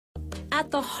At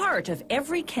the heart of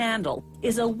every candle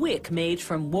is a wick made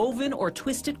from woven or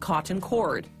twisted cotton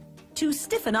cord. To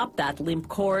stiffen up that limp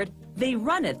cord, they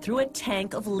run it through a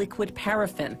tank of liquid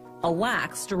paraffin, a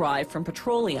wax derived from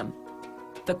petroleum.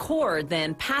 The cord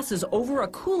then passes over a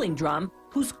cooling drum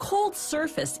whose cold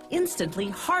surface instantly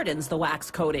hardens the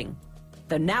wax coating.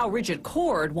 The now rigid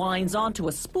cord winds onto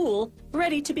a spool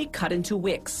ready to be cut into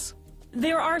wicks.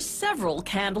 There are several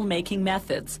candle making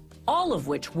methods, all of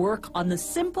which work on the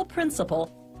simple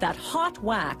principle that hot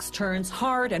wax turns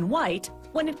hard and white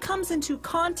when it comes into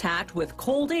contact with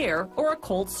cold air or a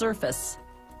cold surface.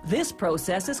 This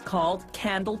process is called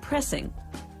candle pressing.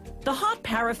 The hot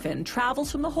paraffin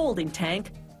travels from the holding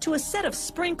tank to a set of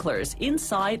sprinklers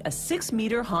inside a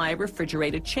 6-meter-high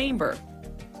refrigerated chamber.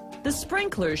 The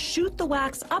sprinklers shoot the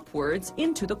wax upwards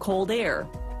into the cold air.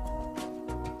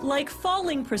 Like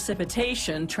falling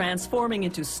precipitation transforming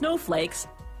into snowflakes,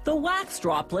 the wax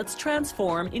droplets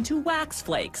transform into wax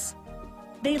flakes.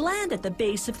 They land at the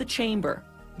base of the chamber,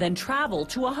 then travel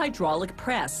to a hydraulic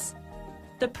press.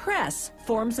 The press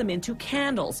forms them into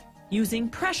candles using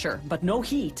pressure but no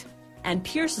heat, and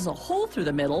pierces a hole through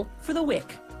the middle for the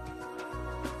wick.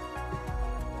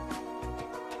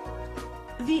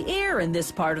 The air in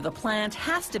this part of the plant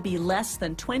has to be less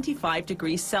than 25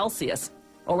 degrees Celsius,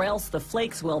 or else the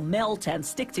flakes will melt and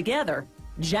stick together,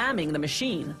 jamming the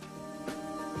machine.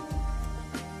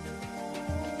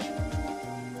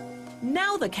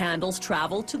 Now the candles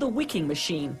travel to the wicking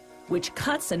machine, which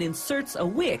cuts and inserts a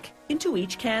wick into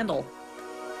each candle.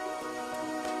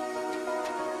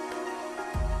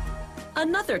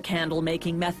 Another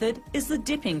candle-making method is the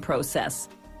dipping process.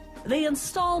 They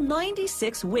install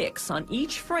 96 wicks on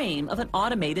each frame of an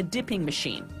automated dipping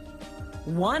machine.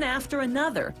 One after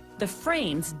another, the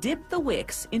frames dip the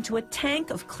wicks into a tank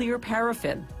of clear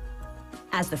paraffin.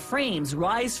 As the frames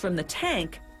rise from the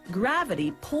tank,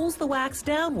 gravity pulls the wax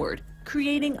downward,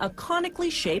 creating a conically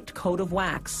shaped coat of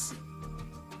wax.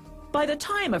 By the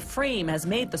time a frame has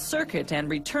made the circuit and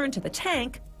returned to the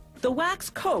tank, the wax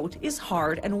coat is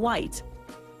hard and white.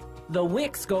 The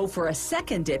wicks go for a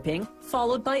second dipping,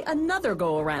 followed by another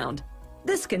go-around.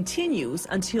 This continues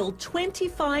until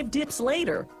 25 dips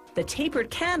later, the tapered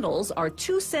candles are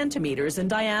 2 centimeters in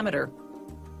diameter.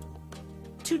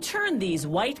 To turn these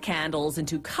white candles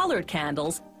into colored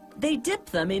candles, they dip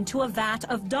them into a vat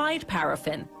of dyed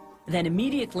paraffin, then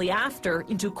immediately after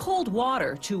into cold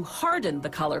water to harden the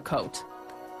color coat.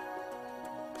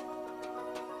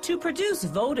 To produce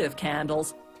votive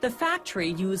candles, the factory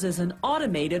uses an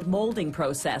automated molding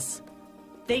process.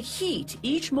 They heat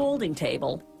each molding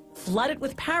table, flood it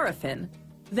with paraffin,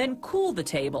 then cool the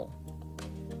table.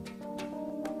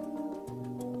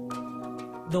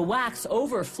 The wax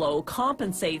overflow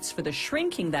compensates for the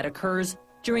shrinking that occurs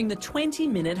during the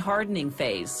 20-minute hardening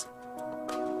phase.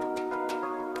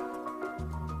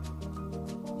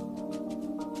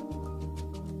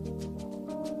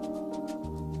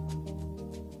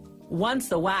 Once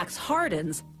the wax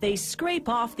hardens, they scrape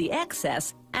off the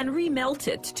excess and remelt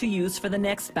it to use for the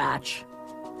next batch.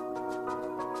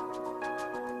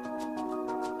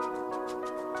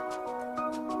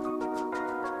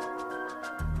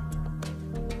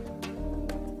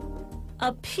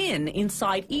 A pin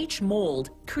inside each mold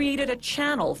created a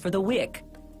channel for the wick.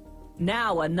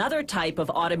 Now another type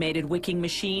of automated wicking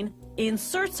machine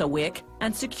inserts a wick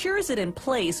and secures it in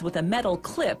place with a metal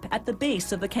clip at the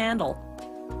base of the candle.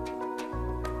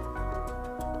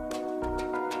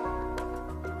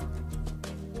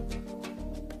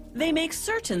 They make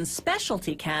certain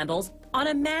specialty candles on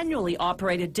a manually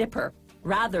operated dipper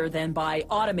rather than by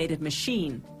automated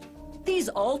machine. These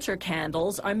altar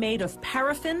candles are made of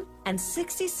paraffin and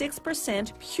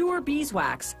 66% pure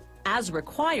beeswax, as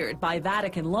required by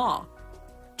Vatican law.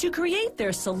 To create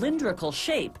their cylindrical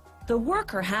shape, the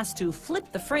worker has to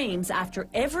flip the frames after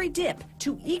every dip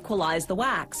to equalize the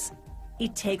wax.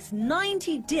 It takes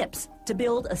 90 dips to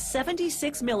build a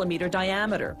 76-millimeter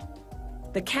diameter.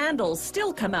 The candles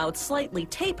still come out slightly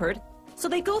tapered, so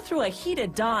they go through a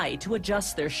heated die to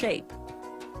adjust their shape.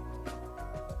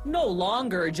 No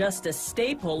longer just a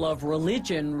staple of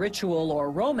religion, ritual, or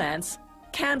romance,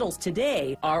 candles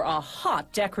today are a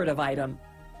hot decorative item.